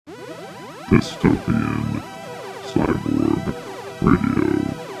Dystopian Cyborg Radio.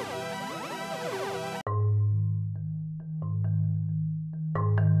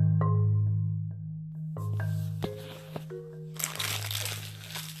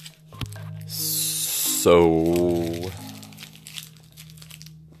 So,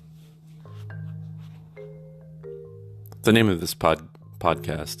 the name of this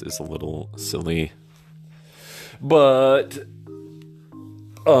podcast is a little silly, but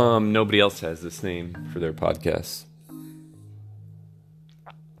nobody else has this name for their podcast.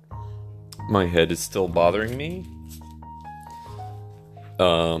 My head is still bothering me.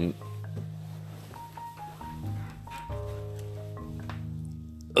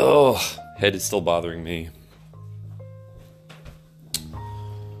 Head is still bothering me.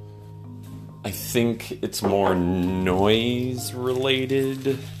 I think it's more noise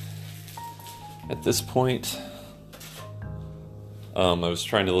related at this point. I was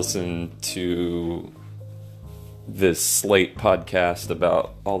trying to listen to this Slate podcast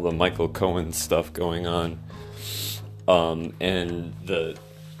about all the Michael Cohen stuff going on. And the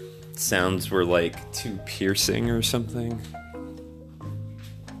sounds were like too piercing or something.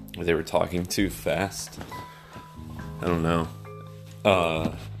 They were talking too fast. I don't know.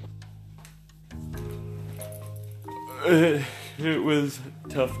 It was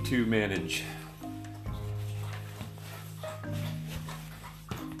tough to manage.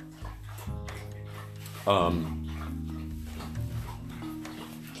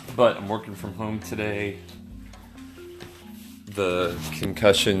 But I'm working from home today. The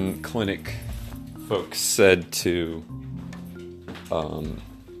concussion clinic folks said to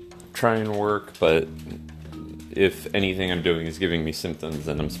try and work, but if anything I'm doing is giving me symptoms,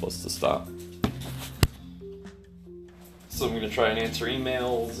 then I'm supposed to stop. So I'm going to try and answer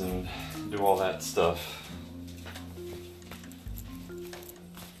emails and do all that stuff.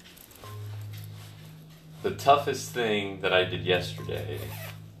 The toughest thing that I did yesterday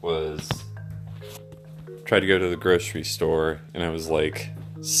was try to go to the grocery store, and I was like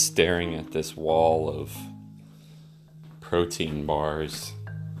staring at this wall of protein bars.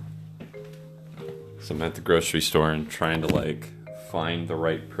 So I'm at the grocery store and trying to like find the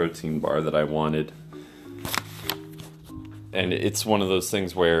right protein bar that I wanted. And it's one of those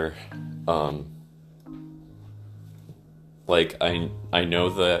things where like I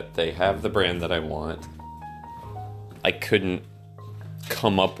know that they have the brand that I want. I couldn't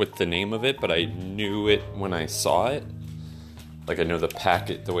come up with the name of it, but I knew it when I saw it. Like I know the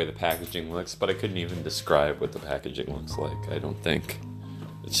way the packaging looks, but I couldn't even describe what the packaging looks like, I don't think.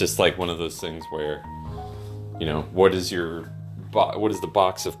 It's just like one of those things where, you know, what does the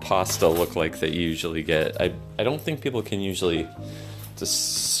box of pasta look like that you usually get? I don't think people can usually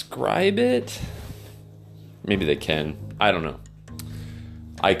describe it. Maybe they can. I don't know.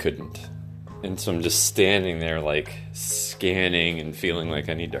 I couldn't. And so I'm just standing there like scanning and feeling like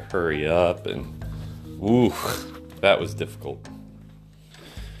I need to hurry up, and that was difficult.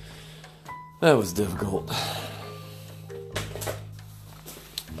 That was difficult.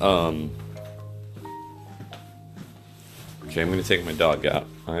 Okay, I'm going to take my dog out.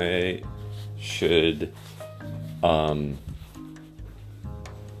 I should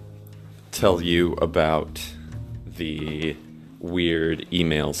tell you about the weird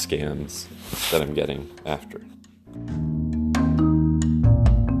email scams that I'm getting after.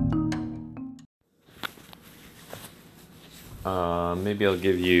 Maybe I'll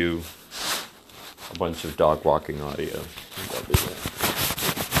give you a bunch of dog walking audio. I'll do that.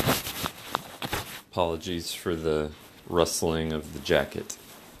 Apologies for the rustling of the jacket.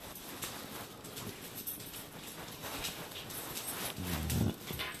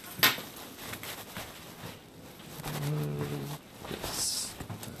 Yes.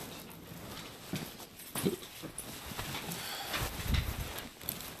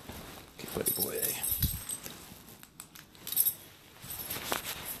 Okay, buddy boy.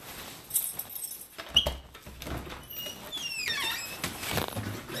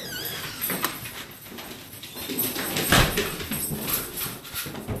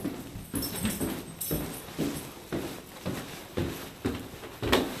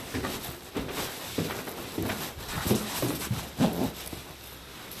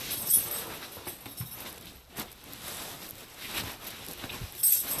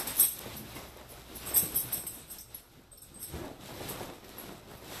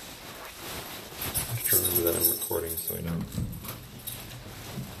 Remember that I'm recording so I don't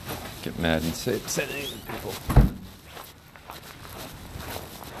get mad and say anything to people.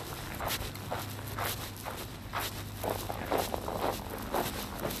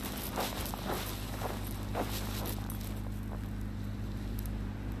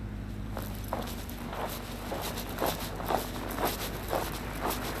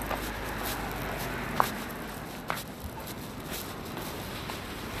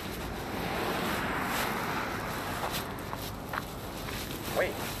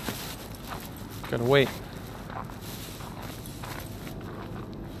 Wait. Gotta wait.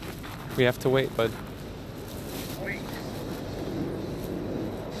 We have to wait, bud. Wait.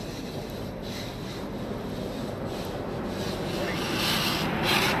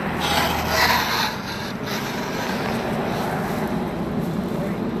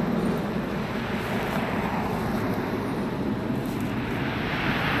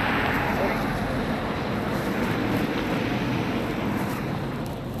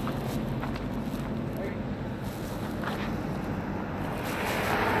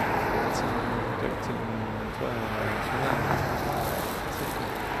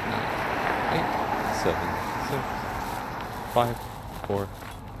 Seven, 6, 5, 4,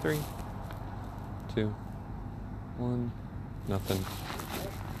 3, 2, 1, nothing.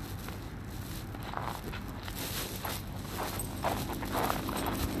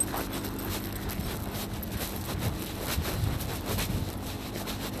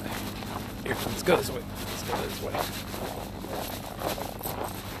 Here, let's go this way. Let's go this way.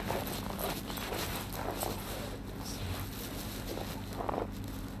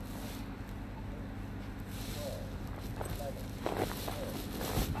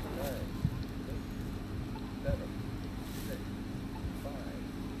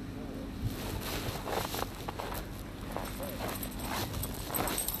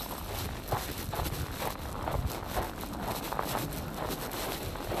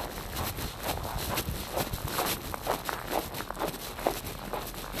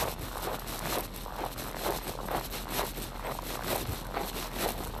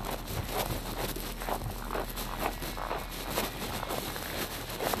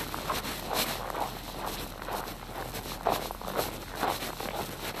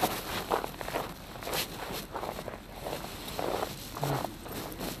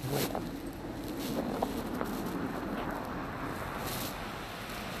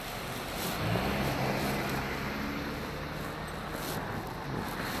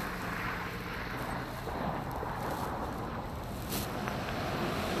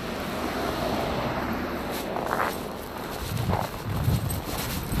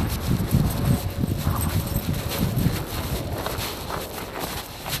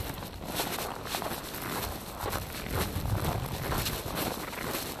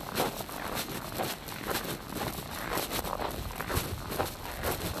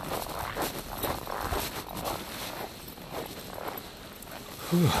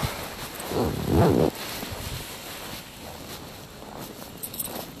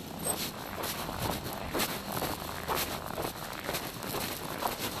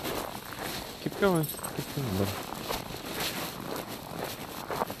 Keep going, buddy.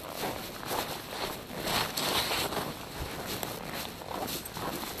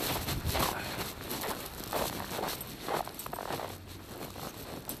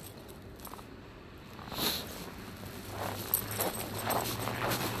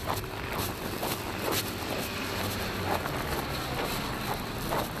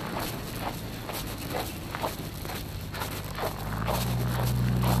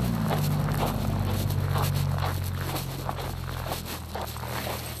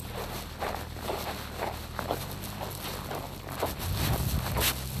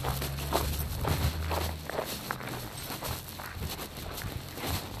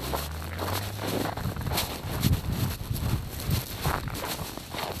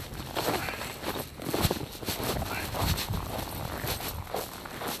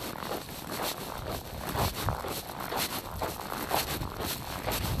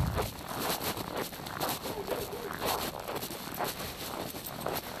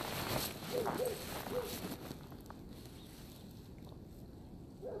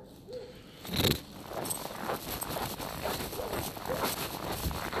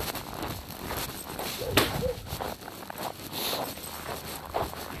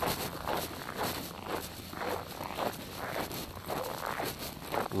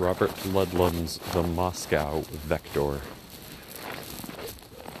 Robert Ludlum's The Moscow Vector.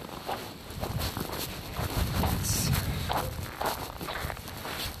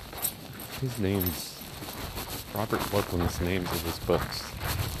 His names, Robert Ludlum's names of his books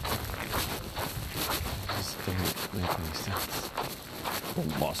just don't make any sense.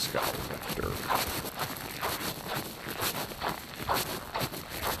 The Moscow Vector.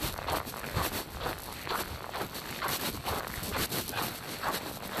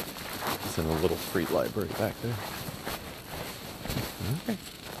 It's in a little free library back there. Okay.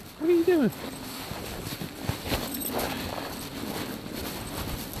 What are you doing?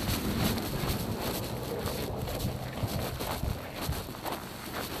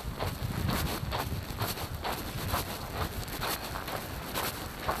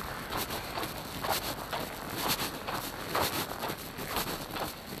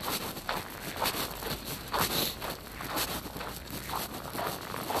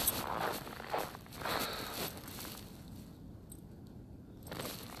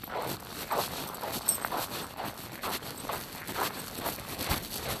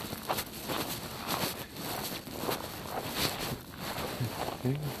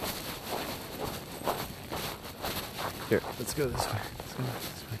 Here, let's go this way. Let's go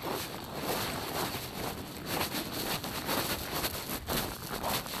this way.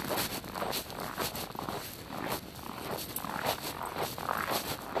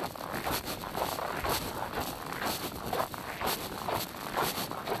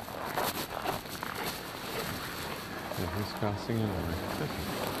 He's crossing it over. Okay.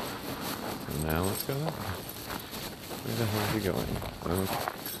 So now let's go that way. Where the hell is he going? Okay.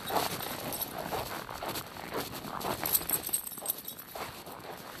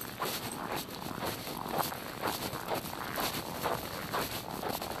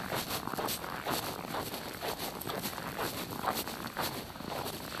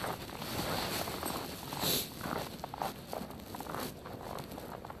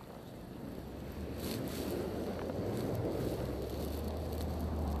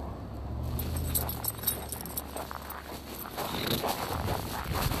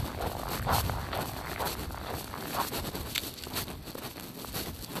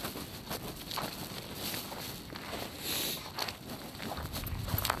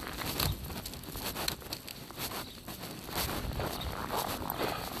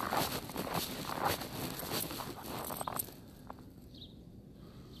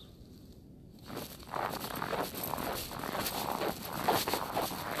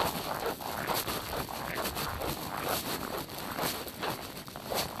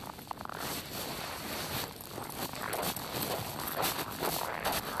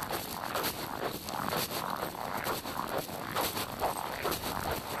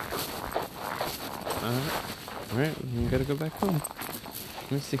 Alright, we gotta go back home.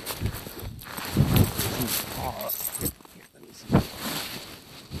 Let me see. Let me see.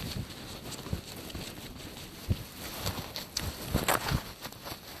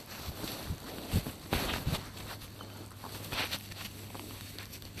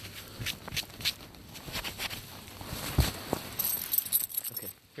 Okay,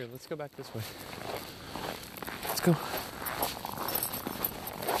 here, let's go back this way. Let's go.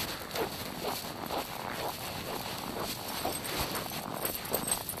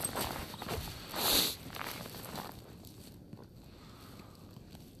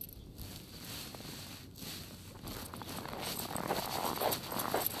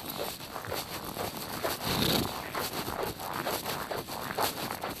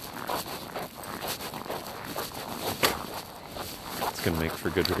 It's gonna make for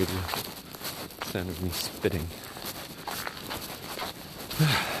good radio. Sound of me spitting.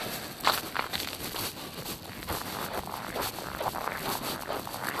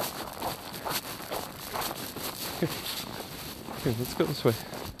 Here, let's go this way.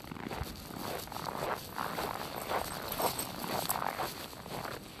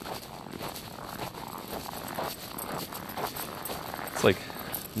 It's like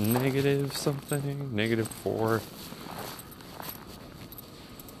negative something, -4.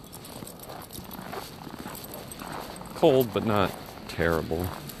 Cold, but not terrible.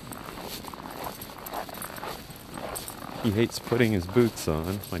 He hates putting his boots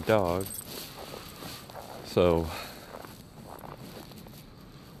on, my dog. So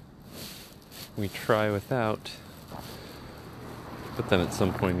we try without. But then at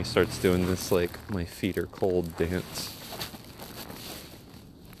some point he starts doing this like my feet are cold dance.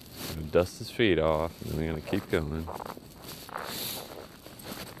 Gonna dust his feet off and then we're gonna keep going.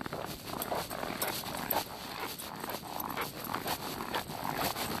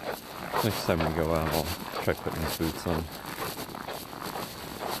 Next time we go out, I'll try putting my boots on.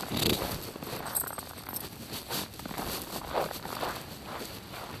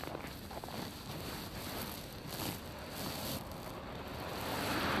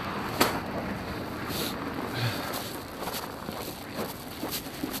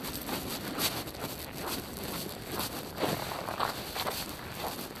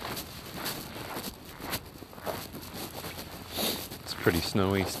 It's pretty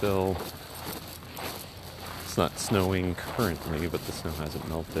snowy still. It's not snowing currently, but the snow hasn't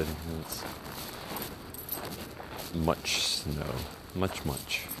melted. It's much snow.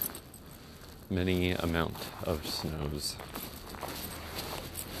 Much. Many amount of snows.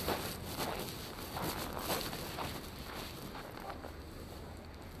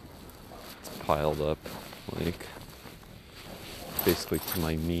 It's piled up, like, basically to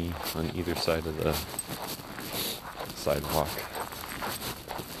my knee on either side of the sidewalk.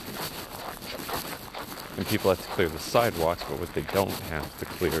 And people have to clear the sidewalks, but what they don't have to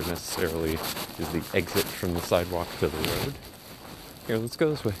clear necessarily is the exit from the sidewalk to the road. Here, let's go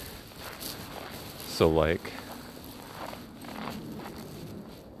this way. So, like,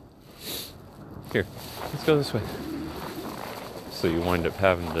 here, let's go this way. So you wind up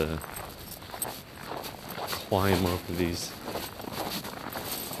having to climb over these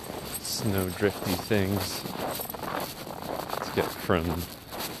snow drifty things to get from,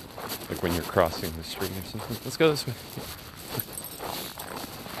 like when you're crossing the street or something. Let's go this way.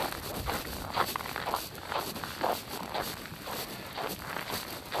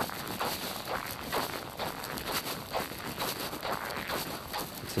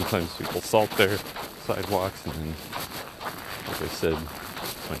 Sometimes people salt their sidewalks, and then, like I said,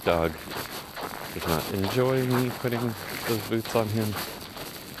 my dog does not enjoy me putting those boots on him.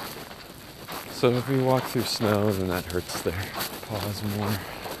 So if we walk through snow, then that hurts their paws more.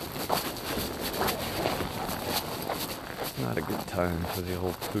 Not a good time for the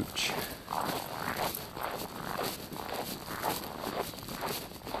old pooch.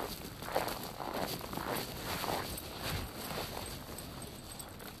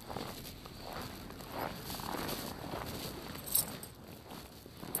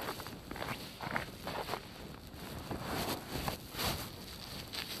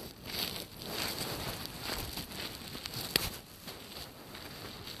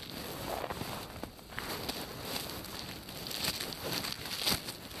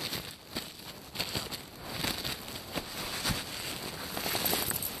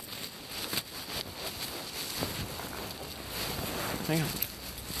 Hang on.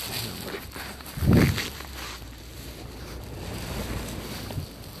 Hang on, buddy.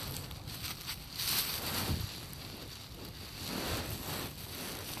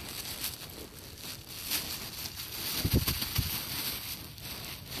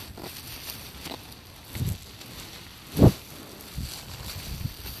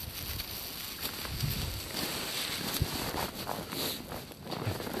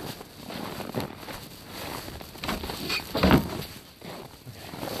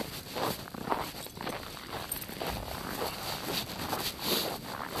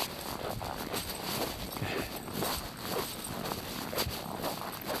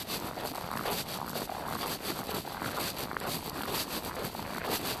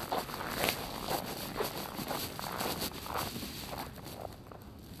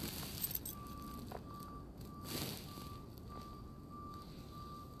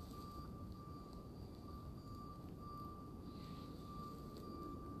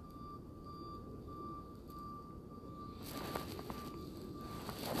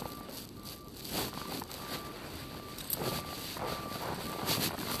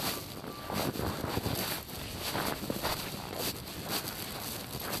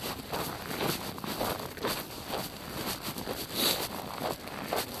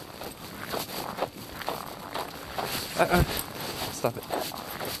 Stop it.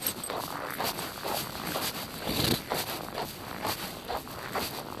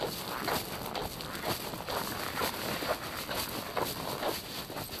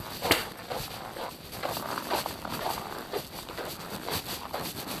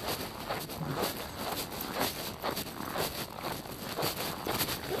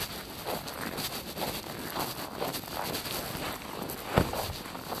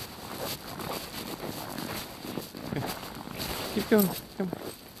 Keep going. Come on.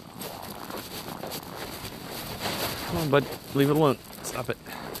 Come on, bud. Leave it alone. Stop it.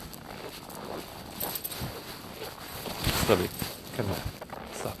 Stop it. Come on.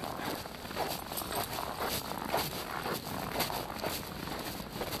 Stop it.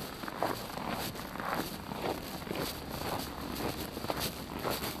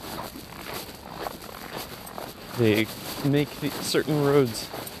 They make certain roads,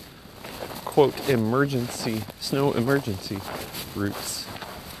 quote, snow emergency routes.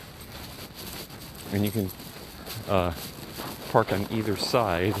 And you can park on either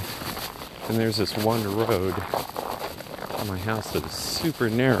side. And there's this one road on my house that is super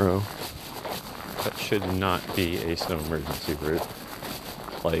narrow. That should not be a snow emergency route.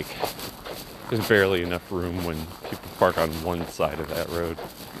 Like, there's barely enough room when people park on one side of that road,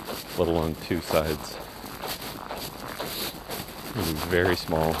 let alone two sides. It is very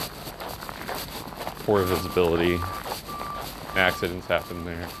small. Poor visibility. Accidents happen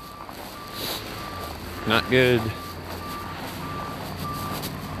there. Not good.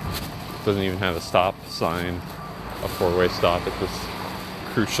 Doesn't even have a stop sign, a four-way stop at this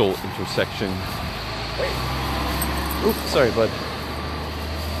crucial intersection. Wait. Oops, sorry, bud.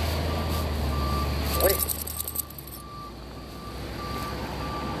 Wait.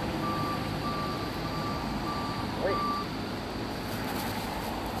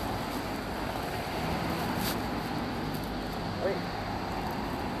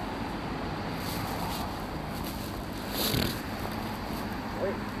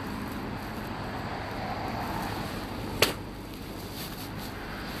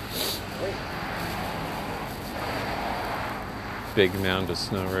 big mound of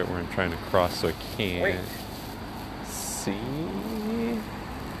snow right where I'm trying to cross, so I can't see.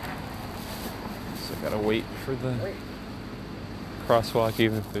 So I gotta wait for the crosswalk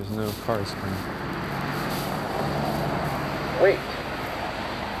even if there's no cars coming. Wait.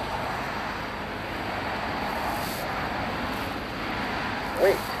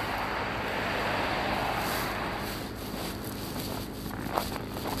 Wait.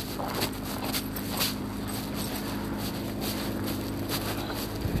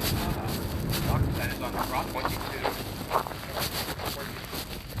 That is on Route 22.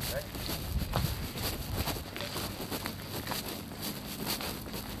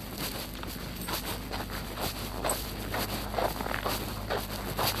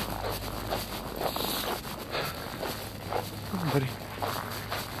 Come on, buddy.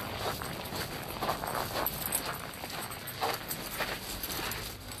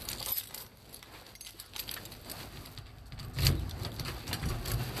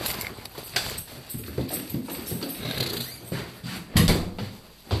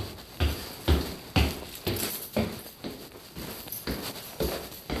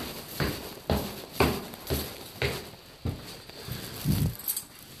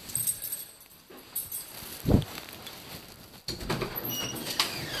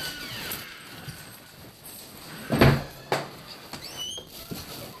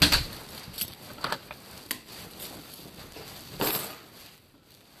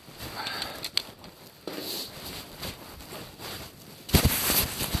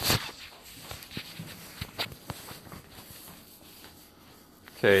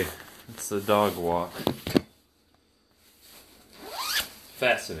 Okay, it's the dog walk.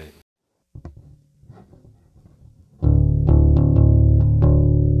 Fascinating.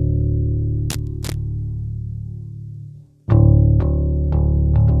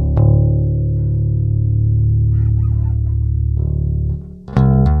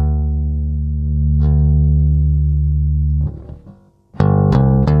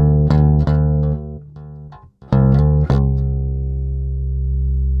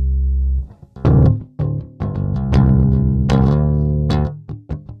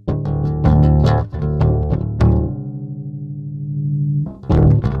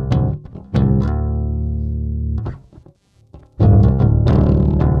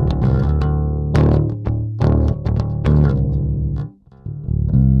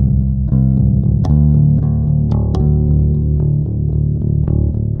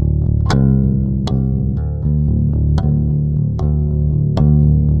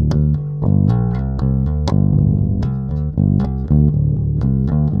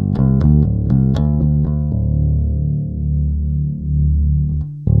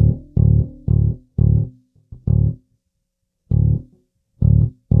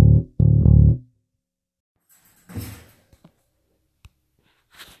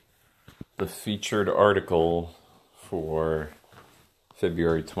 The featured article for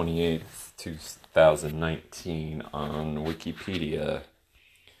February 28th, 2019 on Wikipedia.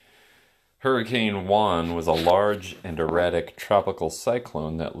 Hurricane Juan was a large and erratic tropical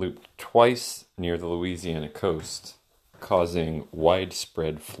cyclone that looped twice near the Louisiana coast, causing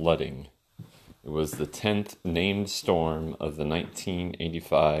widespread flooding. It was the 10th named storm of the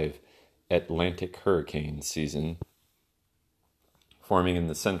 1985 Atlantic hurricane season, forming in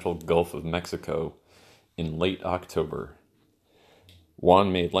the central Gulf of Mexico in late October.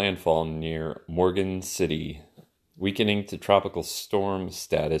 Juan made landfall near Morgan City. Weakening to tropical storm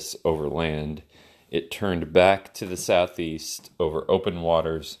status over land, it turned back to the southeast over open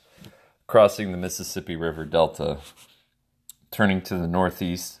waters, crossing the Mississippi River Delta. Turning to the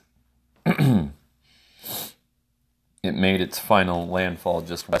northeast, it made its final landfall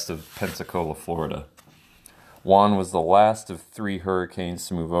just west of Pensacola, Florida. Juan was the last of 3 hurricanes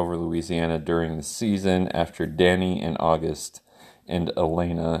to move over Louisiana during the season after Danny in August and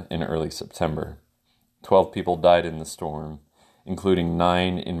Elena in early September. 12 people died in the storm, including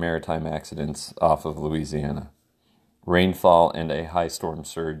 9 in maritime accidents off of Louisiana. Rainfall and a high storm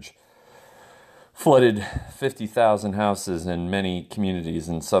surge flooded 50,000 houses and many communities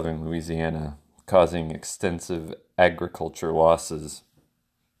in southern Louisiana, causing extensive agriculture losses.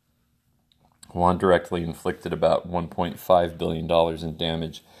 Juan directly inflicted about $1.5 billion in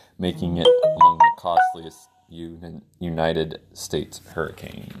damage, making it among the costliest United States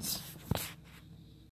hurricanes.